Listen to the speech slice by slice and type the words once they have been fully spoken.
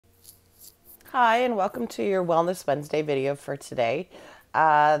Hi, and welcome to your Wellness Wednesday video for today.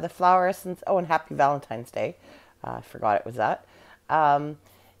 The flower essence, oh, and happy Valentine's Day. I forgot it was that. Um,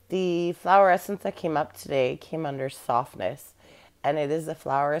 the flower essence that came up today came under softness, and it is the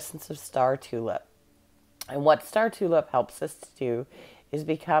flower essence of star tulip. And what star tulip helps us to do is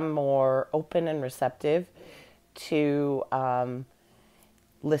become more open and receptive to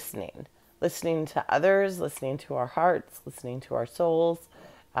listening, listening to others, listening to our hearts, listening to our souls,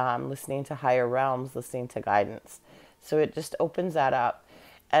 listening to higher realms, listening to guidance. So it just opens that up.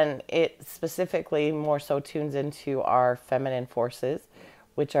 And it specifically more so tunes into our feminine forces,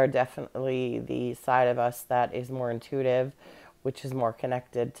 which are definitely the side of us that is more intuitive, which is more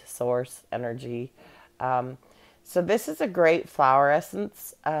connected to source energy. So this is a great flower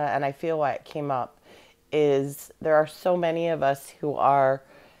essence, and I feel why it came up is there are so many of us who are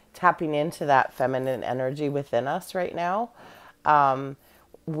tapping into that feminine energy within us right now.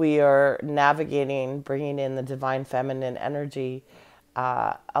 We are navigating, bringing in the divine feminine energy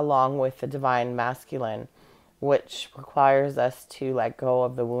along with the divine masculine, which requires us to let go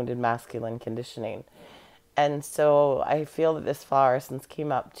of the wounded masculine conditioning. And so I feel that this flower essence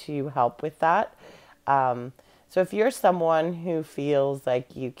came up to help with that. So if you're someone who feels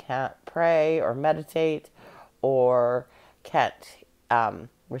like you can't pray or meditate or can't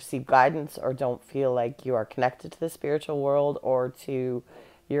receive guidance or don't feel like you are connected to the spiritual world or to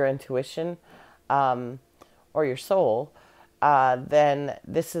your intuition or your soul, then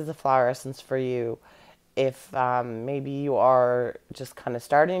this is the flower essence for you. If maybe you are just kind of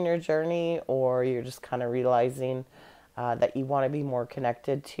starting your journey or you're just kind of realizing that you want to be more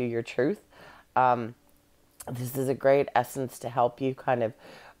connected to your truth, this is a great essence to help you kind of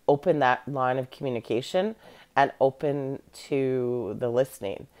open that line of communication and open to the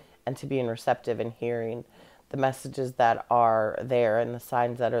listening and to being receptive and hearing the messages that are there and the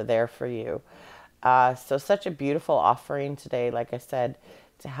signs that are there for you. So such a beautiful offering today, like I said,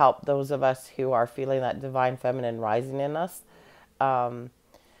 to help those of us who are feeling that divine feminine rising in us,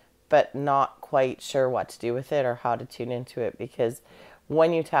 but not quite sure what to do with it or how to tune into it. Because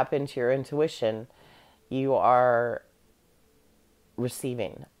when you tap into your intuition, you are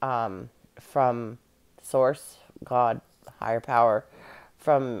receiving from source, God, higher power,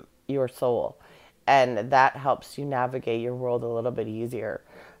 from your soul. And that helps you navigate your world a little bit easier.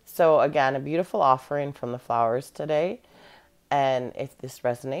 So again, a beautiful offering from the flowers today. And if this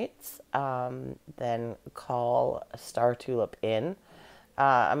resonates, then call Star Tulip in.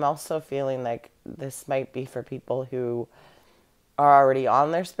 I'm also feeling like this might be for people who are already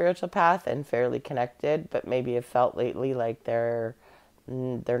on their spiritual path and fairly connected, but maybe have felt lately like they're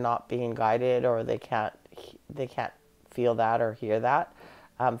not being guided, or they can't feel that or hear that,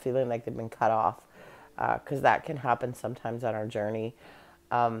 feeling like they've been cut off, because that can happen sometimes on our journey,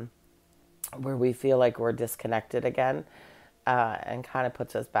 where we feel like we're disconnected again, and kind of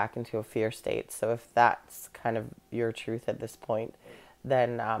puts us back into a fear state. So if that's kind of your truth at this point,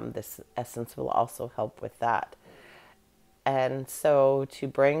 then this essence will also help with that. And so to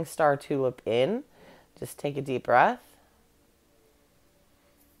bring Star Tulip in, just take a deep breath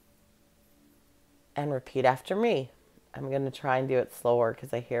and repeat after me. I'm going to try and do it slower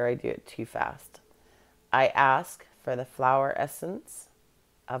because I hear I do it too fast. I ask for the flower essence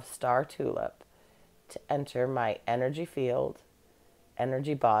of Star Tulip to enter my energy field,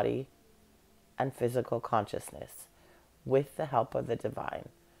 energy body, and physical consciousness with the help of the divine.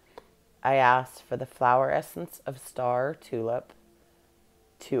 I ask for the flower essence of Star Tulip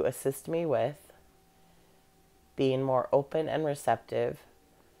to assist me with being more open and receptive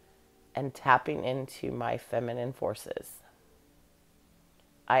and tapping into my feminine forces.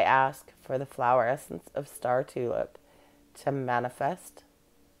 I ask for the flower essence of Star Tulip to manifest,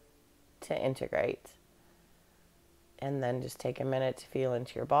 to integrate, and then just take a minute to feel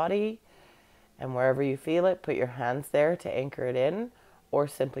into your body, and wherever you feel it, put your hands there to anchor it in, or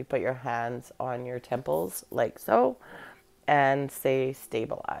simply put your hands on your temples like so and say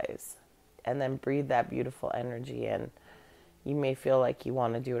stabilize, and then breathe that beautiful energy in. You may feel like you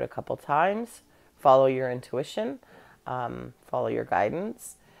want to do it a couple times. Follow your intuition, follow your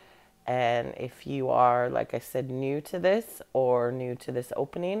guidance. And if you are, like I said, new to this or new to this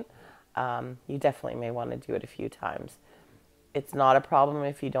opening, you definitely may want to do it a few times. It's not a problem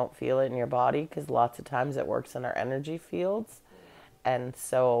if you don't feel it in your body, because lots of times it works in our energy fields. And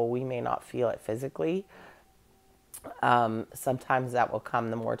so we may not feel it physically. Sometimes that will come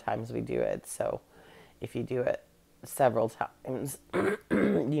the more times we do it. So if you do it several times,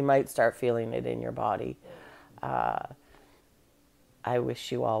 you might start feeling it in your body. I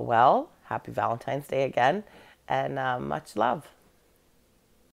wish you all well. Happy Valentine's Day again, and much love.